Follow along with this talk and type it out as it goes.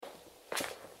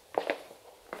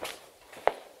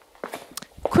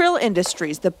Krill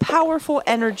Industries, the powerful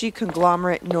energy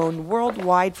conglomerate known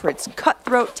worldwide for its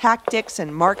cutthroat tactics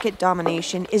and market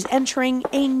domination, is entering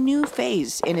a new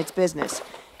phase in its business.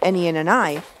 And Ian and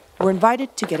I were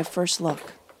invited to get a first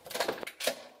look.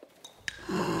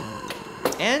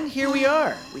 And here we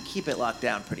are. We keep it locked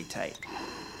down pretty tight.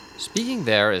 Speaking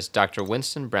there is Dr.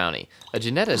 Winston Brownie, a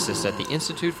geneticist at the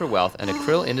Institute for Wealth and a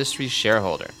Krill Industries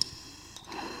shareholder.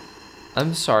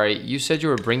 I'm sorry, you said you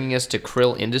were bringing us to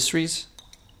Krill Industries?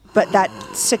 But that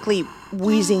sickly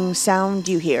wheezing sound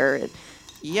you hear...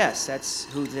 Yes, that's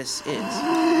who this is.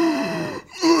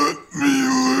 Let me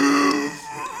live.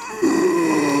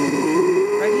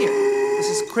 Right here. This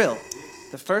is Krill,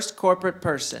 the first corporate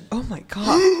person. Oh my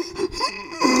god. He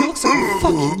looks like a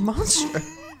fucking monster.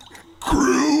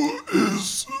 Krill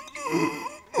is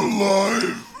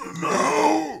alive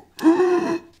now.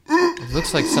 It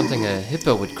looks like something a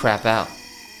hippo would crap out.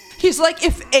 He's like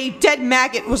if a dead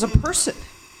maggot was a person.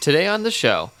 Today on the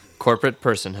show, corporate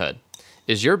personhood.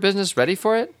 Is your business ready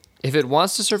for it? If it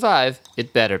wants to survive,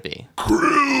 it better be.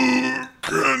 Krill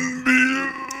can be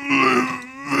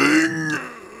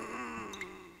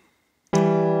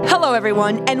living. Hello,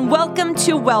 everyone, and welcome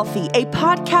to Wealthy, a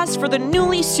podcast for the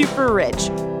newly super rich.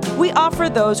 We offer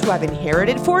those who have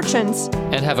inherited fortunes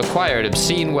And have acquired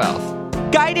obscene wealth.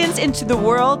 guidance into the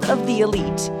world of the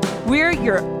elite. We're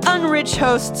your unrich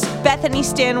hosts, Bethany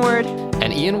Stanward,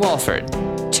 And Ian Walford.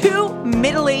 two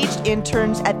middle-aged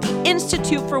interns at the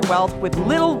Institute for Wealth with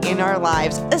little in our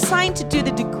lives, assigned to do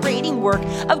the degrading work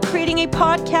of creating a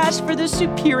podcast for the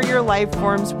superior life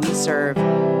forms we serve.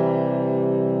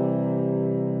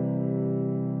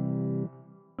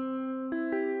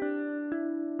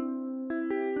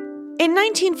 In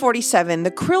 1947,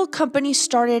 the Krill Company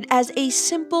started as a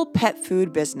simple pet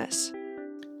food business.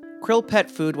 Krill Pet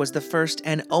Food was the first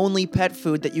and only pet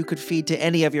food that you could feed to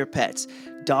any of your pets.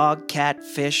 Dog, cat,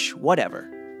 fish, whatever.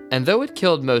 And though it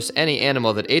killed most any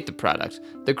animal that ate the product,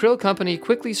 the Krill Company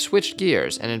quickly switched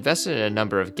gears and invested in a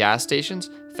number of gas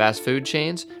stations, fast food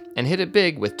chains, and hit it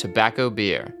big with tobacco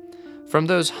beer. From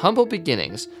those humble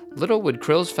beginnings, little would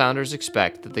Krill's founders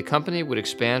expect that the company would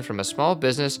expand from a small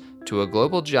business to a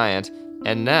global giant,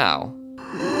 and now...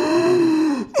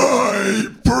 I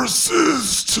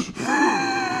persist.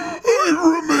 I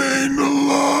remain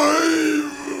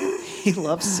alive. He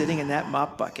loves sitting in that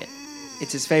mop bucket.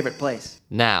 It's his favorite place.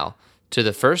 Now, to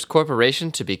the first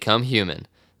corporation to become human.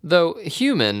 Though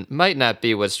human might not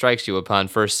be what strikes you upon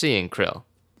first seeing Krill.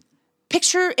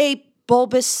 Picture a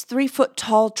bulbous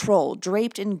 3-foot-tall troll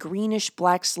draped in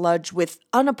greenish-black sludge with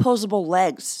unopposable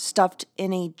legs stuffed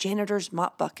in a janitor's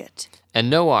mop bucket. And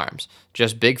no arms,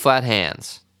 just big flat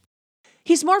hands.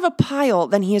 He's more of a pile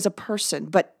than he is a person,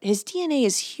 but his DNA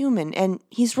is human, and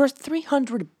he's worth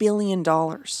 $300 billion.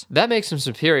 That makes him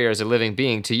superior as a living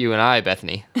being to you and I,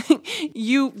 Bethany.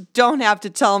 You don't have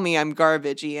to tell me I'm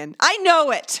garbage, Ian. I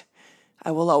know it! I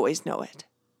will always know it.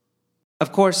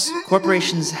 Of course,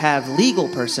 corporations have legal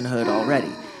personhood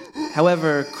already.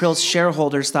 However, Krill's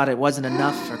shareholders thought it wasn't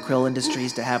enough for Krill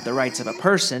Industries to have the rights of a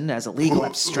person as a legal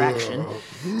abstraction,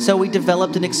 so we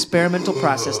developed an experimental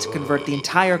process to convert the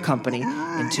entire company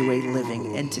into a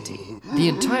living entity. The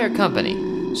entire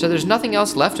company. So there's nothing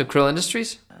else left of Krill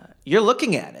Industries? You're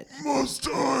looking at it. Must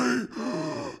I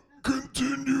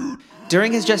continue?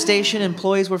 During his gestation,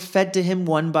 employees were fed to him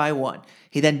one by one.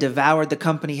 He then devoured the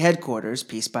company headquarters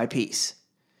piece by piece.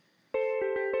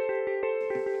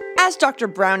 As Dr.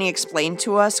 Brownie explained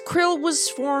to us, Krill was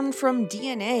formed from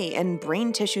DNA and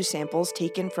brain tissue samples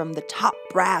taken from the top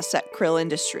brass at Krill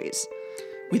Industries.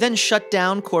 We then shut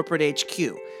down corporate HQ.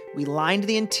 We lined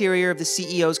the interior of the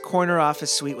CEO's corner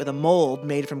office suite with a mold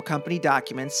made from company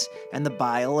documents and the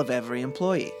bile of every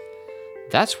employee.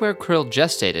 That's where Krill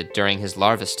gestated during his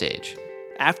larva stage.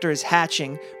 After his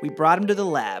hatching, we brought him to the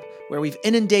lab, where we've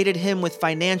inundated him with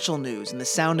financial news and the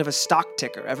sound of a stock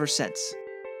ticker ever since.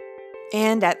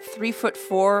 And at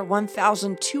 3'4",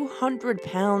 1,200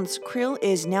 pounds, Krill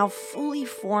is now fully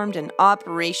formed and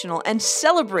operational and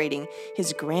celebrating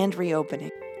his grand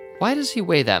reopening. Why does he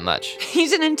weigh that much?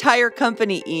 He's an entire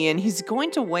company, Ian. He's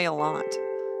going to weigh a lot.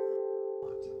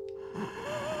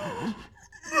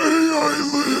 May I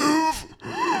live?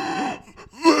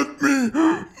 Let me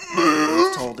live.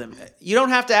 We've told him. You don't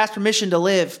have to ask permission to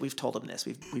live. We've told him this.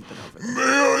 We've been over this. May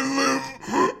I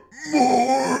live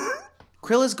more?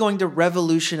 Krill is going to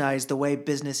revolutionize the way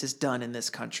business is done in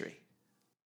this country.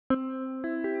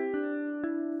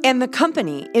 And the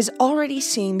company is already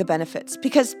seeing the benefits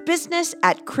because business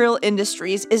at Krill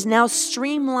Industries is now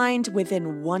streamlined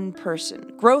within one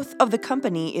person. Growth of the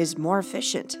company is more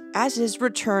efficient, as is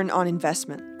return on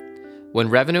investment. When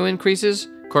revenue increases,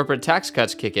 corporate tax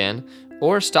cuts kick in,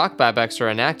 or stock buybacks are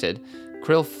enacted,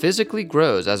 Krill physically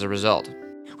grows as a result.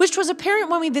 Which was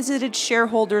apparent when we visited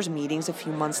shareholders' meetings a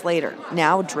few months later,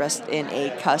 now dressed in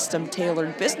a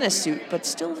custom-tailored business suit, but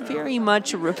still very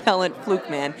much a repellent fluke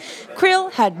man.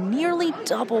 Krill had nearly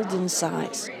doubled in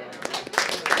size.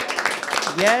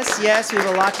 Yes, we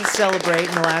have a lot to celebrate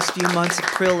in the last few months of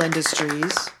Krill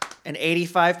Industries. An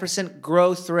 85%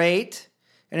 growth rate,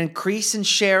 an increase in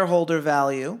shareholder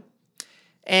value,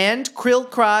 and Krill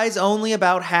cries only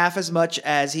about half as much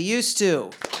as he used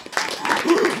to.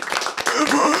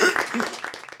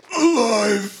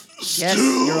 Alive still?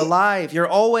 Yes, you're alive. You're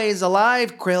always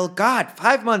alive, Krill. God,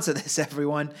 5 months of this,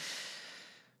 everyone.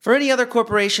 For any other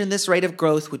corporation, this rate of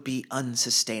growth would be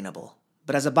unsustainable.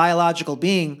 But as a biological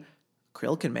being,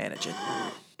 Krill can manage it.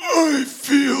 I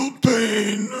feel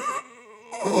pain.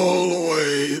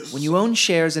 Always. When you own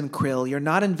shares in Krill, you're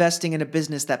not investing in a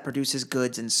business that produces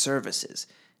goods and services.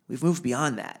 We've moved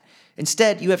beyond that.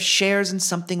 Instead, you have shares in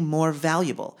something more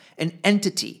valuable, an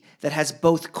entity that has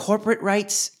both corporate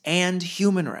rights and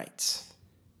human rights.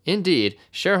 Indeed,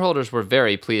 shareholders were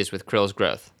very pleased with Krill's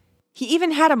growth. He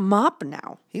even had a mop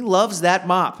now. He loves that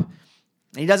mop.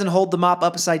 And he doesn't hold the mop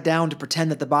upside down to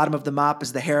pretend that the bottom of the mop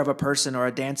is the hair of a person or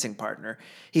a dancing partner.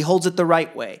 He holds it the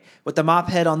right way, with the mop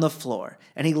head on the floor,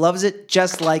 and he loves it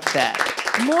just like that.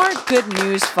 More good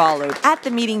news followed. At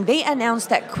the meeting, they announced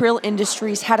that Krill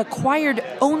Industries had acquired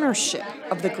ownership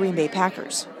of the Green Bay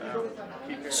Packers.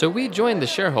 So we joined the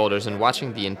shareholders in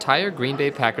watching the entire Green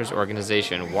Bay Packers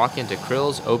organization walk into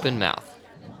Krill's open mouth.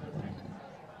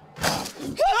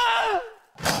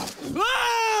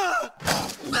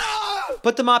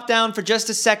 Put the mop down for just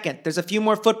a second. There's a few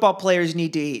more football players you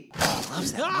need to eat. He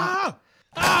loves that mop.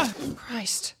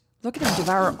 Christ, look at him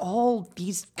devour all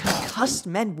these concussed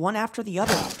men one after the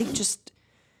other. They just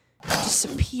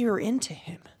disappear into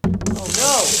him. Oh,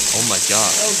 no. Oh my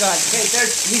god. Oh, God. Hey,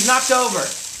 he's knocked over.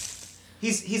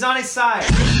 He's on his side.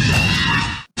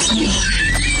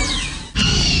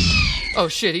 Oh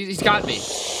shit, he's got me.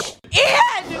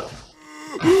 Ian!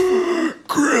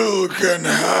 Krill can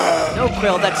have. No,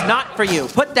 Krill, that's not for you.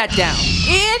 Put that down.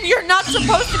 Ian, you're not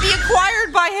supposed to be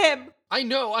acquired by him! I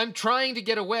know, I'm trying to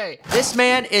get away. This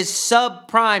man is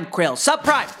subprime, Krill.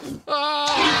 Subprime.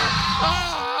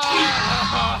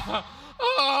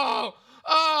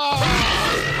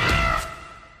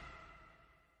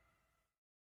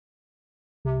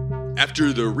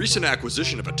 After the recent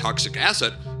acquisition of a toxic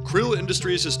asset, Krill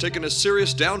Industries has taken a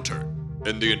serious downturn,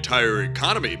 and the entire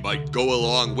economy might go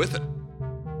along with it.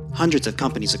 Hundreds of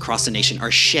companies across the nation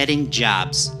are shedding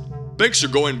jobs. Banks are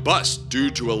going bust due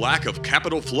to a lack of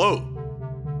capital flow.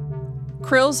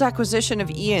 Krill's acquisition of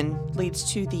Ian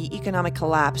leads to the economic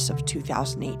collapse of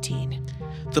 2018.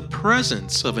 The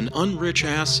presence of an unrich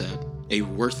asset, a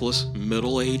worthless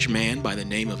middle-aged man by the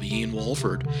name of Ian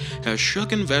Walford, has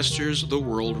shook investors the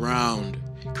world round,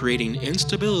 creating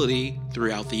instability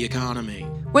throughout the economy.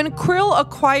 When Krill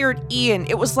acquired Ian,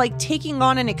 it was like taking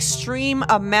on an extreme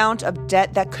amount of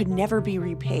debt that could never be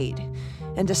repaid.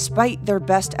 And despite their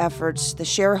best efforts, the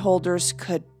shareholders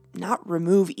could not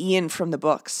remove Ian from the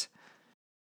books.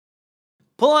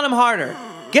 Pull on him harder.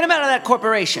 Get him out of that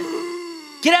corporation.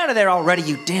 Get out of there already,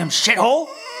 you damn shithole.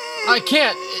 I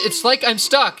can't. It's like I'm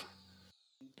stuck.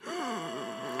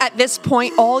 At this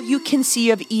point, all you can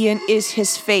see of Ian is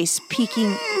his face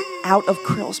peeking out of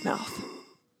Krill's mouth.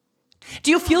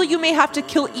 Do you feel you may have to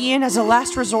kill Ian as a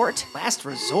last resort? Last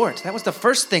resort? That was the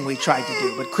first thing we tried to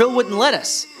do, but Krill wouldn't let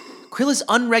us. Krill is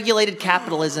unregulated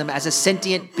capitalism as a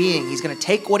sentient being. He's going to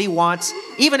take what he wants,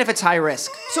 even if it's high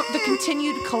risk. So the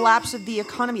continued collapse of the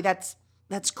economy, that's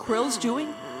Krill's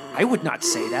doing? I would not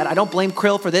say that. I don't blame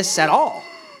Krill for this at all.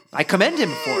 I commend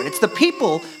him for it. It's the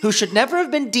people who should never have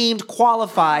been deemed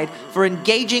qualified for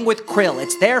engaging with Krill.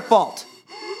 It's their fault.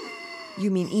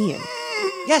 You mean Ian?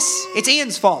 Yes, it's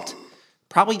Ian's fault.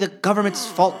 Probably the government's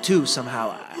fault too,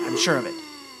 somehow. I'm sure of it.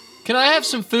 Can I have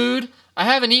some food? I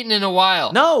haven't eaten in a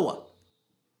while. No,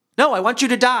 I want you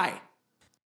to die.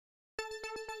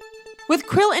 With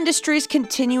Krill Industries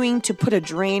continuing to put a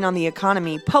drain on the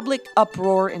economy, public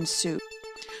uproar ensued.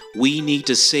 We need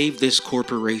to save this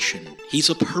corporation. He's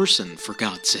a person, for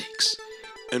God's sakes.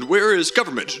 And where is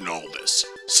government in all this?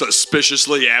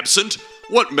 Suspiciously absent?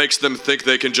 What makes them think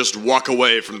they can just walk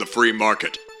away from the free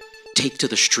market? Take to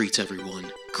the streets,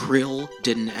 everyone. Krill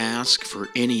didn't ask for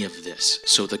any of this,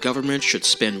 so the government should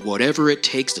spend whatever it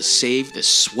takes to save this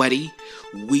sweaty,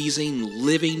 wheezing,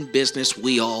 living business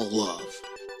we all love.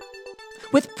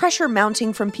 With pressure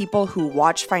mounting from people who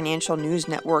watch financial news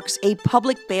networks, a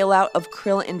public bailout of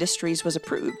Krill Industries was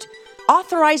approved.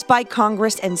 Authorized by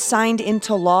Congress and signed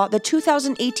into law, the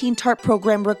 2018 TARP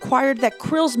program required that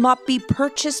Krill's mop be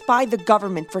purchased by the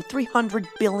government for $300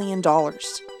 billion.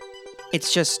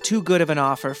 It's just too good of an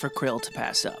offer for Krill to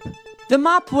pass up. The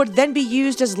mop would then be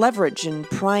used as leverage in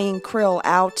prying Krill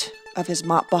out of his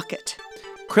mop bucket.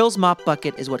 Krill's mop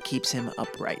bucket is what keeps him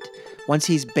upright. Once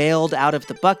he's bailed out of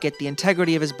the bucket, the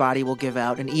integrity of his body will give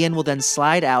out, and Ian will then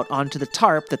slide out onto the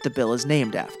tarp that the bill is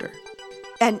named after.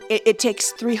 And it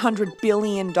takes $300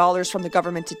 billion from the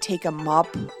government to take a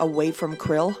mop away from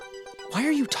Krill? Why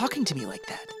are you talking to me like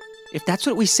that? If that's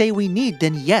what we say we need,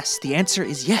 then yes, the answer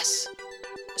is yes.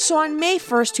 So on May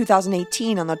 1st,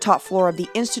 2018, on the top floor of the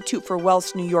Institute for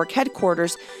Wealth's New York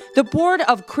headquarters, the board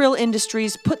of Krill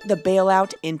Industries put the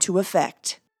bailout into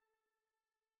effect.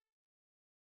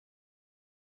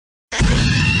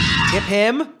 Tip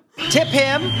him! Tip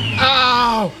him!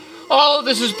 Ow! All of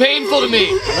this is painful to me.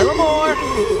 A little more.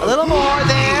 A little more.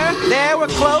 There, we're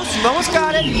close. You've almost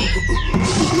got it.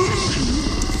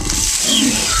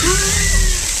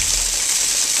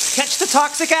 Catch the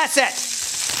toxic asset.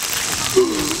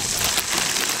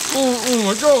 Oh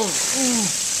my god.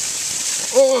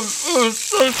 Oh, it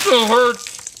still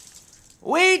hurts.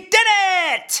 We did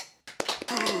it!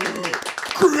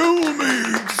 Krill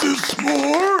may exist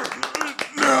more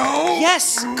now.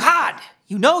 Yes, God,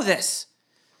 you know this.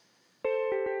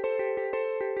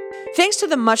 Thanks to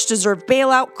the much-deserved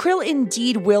bailout, Krill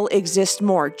indeed will exist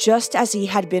more, just as he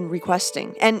had been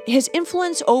requesting. And his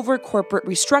influence over corporate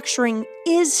restructuring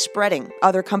is spreading.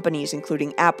 Other companies,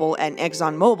 including Apple and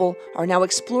ExxonMobil, are now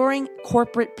exploring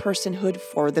corporate personhood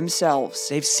for themselves.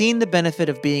 They've seen the benefit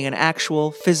of being an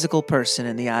actual, physical person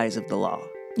in the eyes of the law.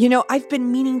 You know, I've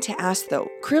been meaning to ask, though.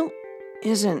 Krill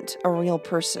isn't a real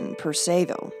person per se,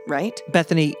 though, right?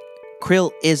 Bethany,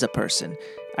 Krill is a person.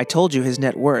 I told you his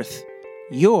net worth.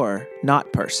 You're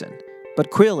not person,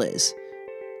 but Krill is.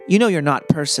 You know you're not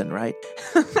person, right?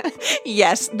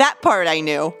 Yes, that part I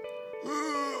knew.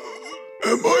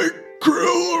 Am I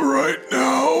Krill right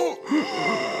now?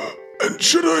 And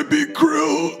should I be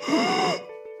Krill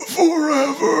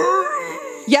forever?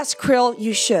 Yes, Krill,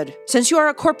 you should. Since you are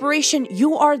a corporation,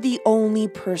 you are the only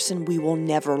person we will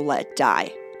never let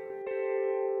die.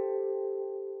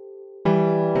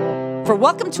 For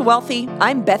Welcome to Wealthy,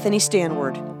 I'm Bethany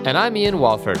Stanward. And I'm Ian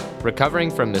Walford, recovering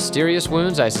from mysterious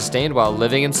wounds I sustained while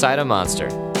living inside a monster.